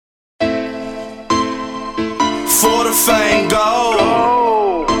before the fame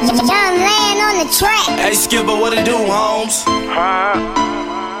go. Young land on the track. Hey Skippa, what it do, Holmes?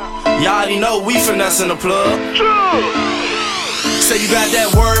 Y'all already know we finessing the plug. Say you got that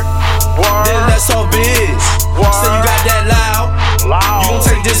work, then let's all biz. Say you got that loud, you gon'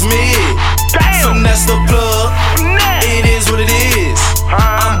 take this mid. Finesse the plug, it is what it is.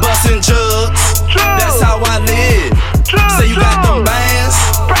 I'm busting jugs, that's how I live. Say you got them bands,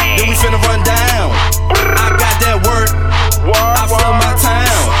 then we finna run down. I got that work, I flood my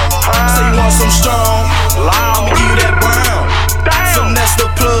town. Say you want some strong, I'ma give you that brown. Finesse the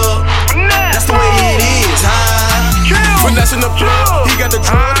plug, that's the way it is, Finessing the plug, he got the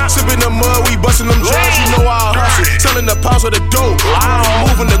drug. Sipping the mud, we busting them drugs. You know I hustle, selling the pounds of the dope.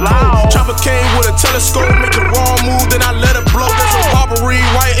 Moving the globe. Chopper came with a telescope, make the wrong move, then I let it blow. There's some robbery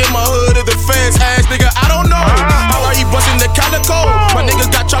right in my hood. If the fans ask, nigga, I don't know. How are he busting the calico? My niggas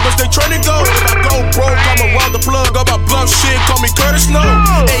got choppers, they trying to go. If I go broke, I'ma rob the plug up my bluff shit. Call me Curtis Snow.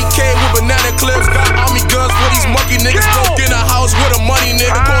 AK with banana clips, got army guns for these monkey niggas. Broke in a house with a money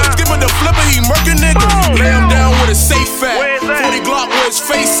nigga. Going Skippa the Flippa, he murking niggas. Lay him down with a safe at 40 Glock where his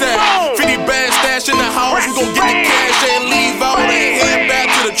face at. 50 bands stash in the house. We gon' get the cash and leave out. And head back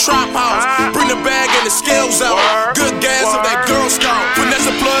to the trap house. Bring the bag and the scales out. Good gas of that Girl Scout. Finesse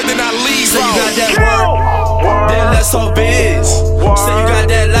a plug, then I leave Say out. you got that work, then let's all biz. Say you got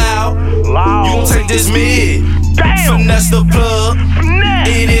that loud, you gon' take this mid. Finesse the plug,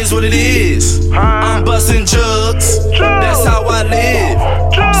 it is what it is. I'm busting jugs, that's how I live.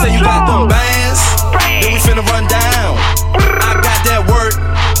 Say you got them bands, then we finna run down. I got that work,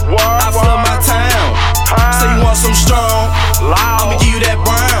 I flood my town. Say you want some strong, I'ma give you that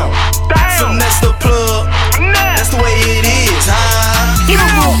brown. Finesse the plug, that's the way it is,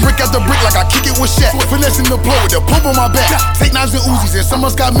 Brick out the brick like I kick it with Shaq. Finessing the plug with the pump on my back. Take knives and Uzis and some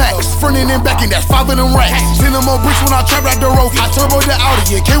us got Max. Frontin' and backing, that's 5 of them racks. Send them more bricks when I trap out the road. I turbo the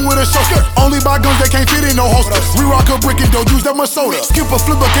Audi, it came with a chauffeur. Only buy guns that can't fit in no holsters. We rock a brick and don't use that much soda. Skippa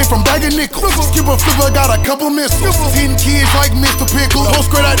Flippa came from bag of nickels. Skippa Flippa got a couple missiles. 10 kids like Mr. Pickle. Go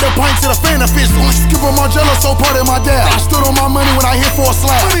straight out the pint to the fan of fistles. Skippa Margello, so part of my dad. I stood on my money when I hit for a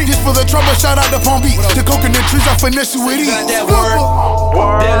slab. Just for the trouble, shout out to Palm Beach. The coconut trees, I finesse you with ease. got that work,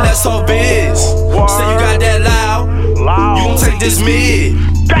 then let's all biz. Say you got that loud, you gon' take this mid.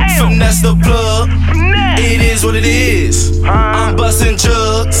 Finesse the plug, it is what it is. I'm busting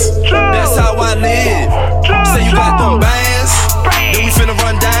jugs, that's how I live. Say you got them bands, then we finna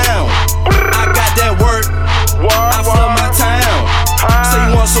run down. I got that work, I flood my town. Say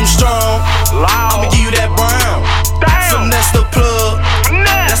you want some strong, I'ma give you that brown. Finesse the plug.